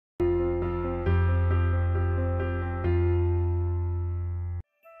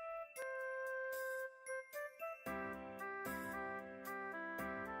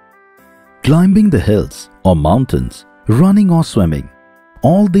Climbing the hills or mountains, running or swimming,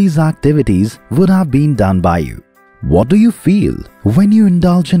 all these activities would have been done by you. What do you feel when you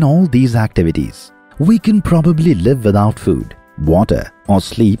indulge in all these activities? We can probably live without food, water or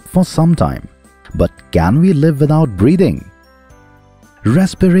sleep for some time. But can we live without breathing?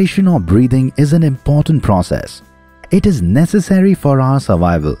 Respiration or breathing is an important process. It is necessary for our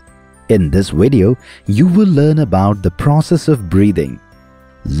survival. In this video, you will learn about the process of breathing.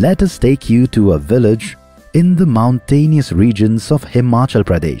 Let us take you to a village in the mountainous regions of Himachal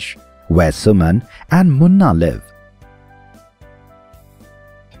Pradesh, where Suman and Munna live.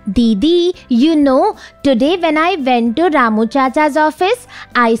 Didi, today when I went to Ramu Chacha's office,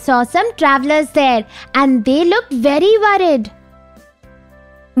 I saw some travelers there and they looked very worried.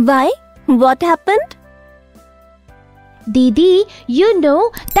 Why? What happened? Didi,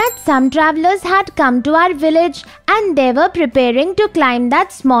 that some travelers had come to our village and they were preparing to climb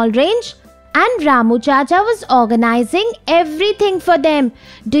that small range. And Ramu Chacha was organizing everything for them.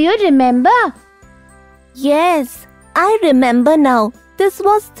 Do you remember? Yes, I remember now. This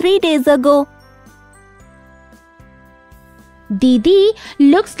was 3 days ago. Didi,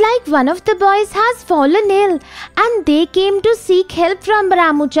 looks like one of the boys has fallen ill and they came to seek help from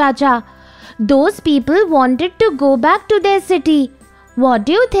Ramu Chacha. Those people wanted to go back to their city. What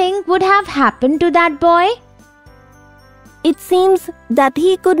do you think would have happened to that boy? It seems that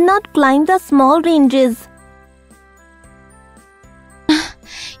he could not climb the small ranges.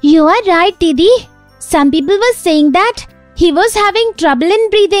 You are right, Didi. Some people were saying that he was having trouble in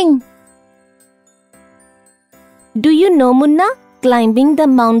breathing. Do you know, Munna? Climbing the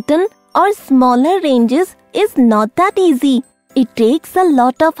mountain or smaller ranges is not that easy. It takes a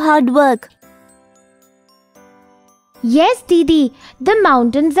lot of hard work. Yes, Didi. The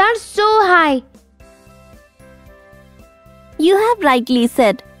mountains are so high. You have rightly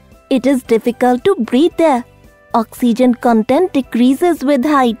said. It is difficult to breathe there. Oxygen content decreases with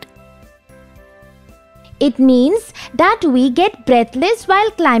height. It means that we get breathless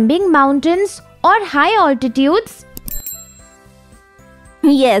while climbing mountains or high altitudes.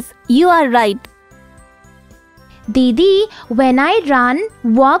 Yes, you are right. Didi, when I run,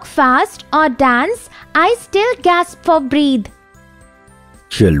 walk fast or dance, I still gasp for breath.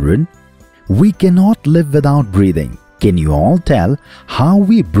 Children, we cannot live without breathing. Can you all tell how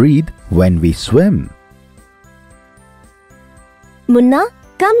we breathe when we swim? Munna,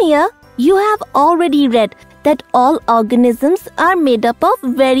 come here. You have already read that all organisms are made up of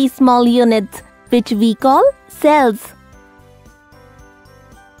very small units, which we call cells.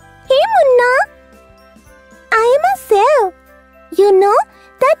 Hey Munna, I am a cell. You know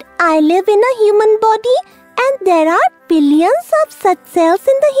that I live in a human body and there are billions of such cells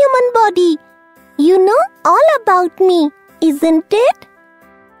in the human body. You know all about me, isn't it?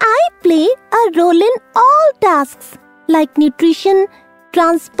 I play a role in all tasks like nutrition,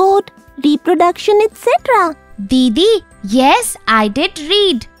 transport, reproduction, etc. Didi, yes, I did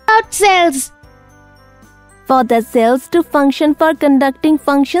read about cells. For the cells to function for conducting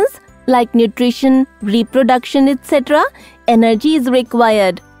functions like nutrition, reproduction, etc., energy is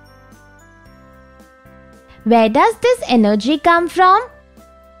required. Where does this energy come from?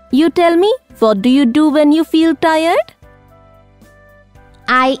 You tell me, what do you do when you feel tired?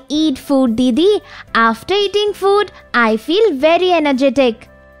 I eat food, Didi. After eating food, I feel very energetic.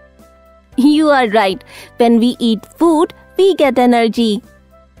 You are right. When we eat food, we get energy.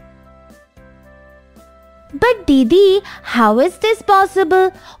 But Didi, how is this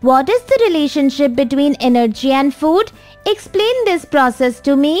possible? What is the relationship between energy and food? Explain this process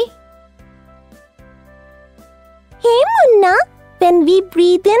to me. Hey Munna, when we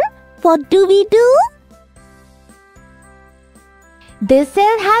breathe in, what do we do? This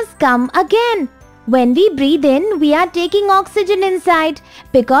cell has come again. When we breathe in, we are taking oxygen inside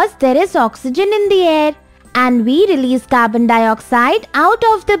because there is oxygen in the air and we release carbon dioxide out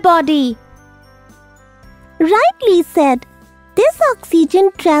of the body. Rightly said. This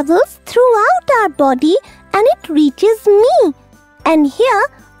oxygen travels throughout our body and it reaches me. And here,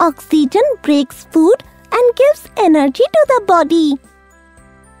 oxygen breaks food and gives energy to the body.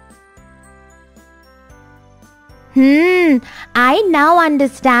 I now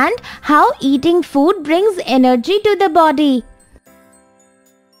understand how eating food brings energy to the body.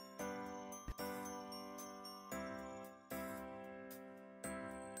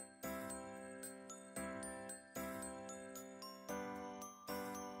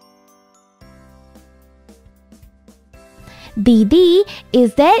 Didi,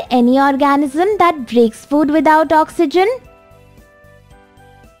 is there any organism that breaks food without oxygen?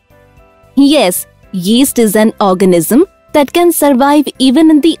 Yes, yeast is an organism that can survive even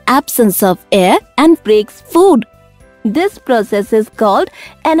in the absence of air and breaks food. This process is called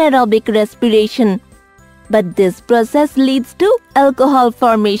anaerobic respiration. But this process leads to alcohol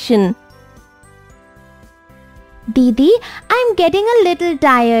formation. Didi, I'm getting a little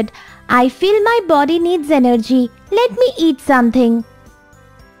tired. I feel my body needs energy. Let me eat something.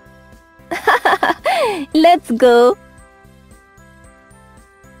 Let's go.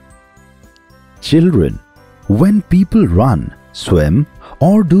 Children, when people run, swim,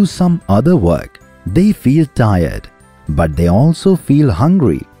 or do some other work, they feel tired, but they also feel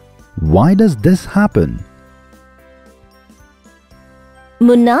hungry. Why does this happen?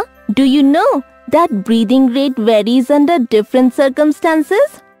 Munna, do you know that breathing rate varies under different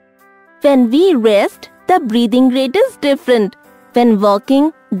circumstances? When we rest, the breathing rate is different. When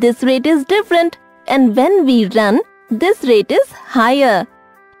walking, this rate is different. And when we run, this rate is higher.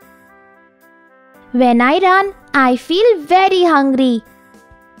 When I run, I feel very hungry.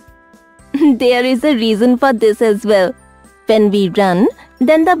 There is a reason for this as well. When we run,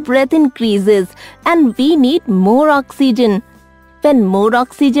 then the breath increases and we need more oxygen. When more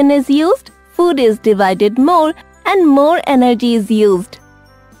oxygen is used, food is divided more and more energy is used.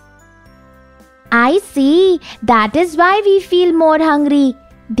 I see. That is why we feel more hungry.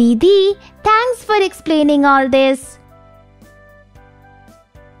 Didi, thanks for explaining all this.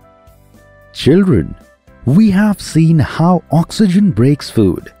 Children, we have seen how oxygen breaks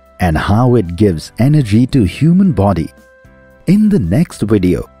food and how it gives energy to human body. In the next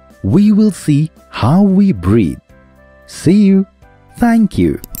video, we will see how we breathe. See you. Thank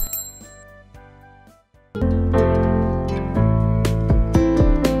you.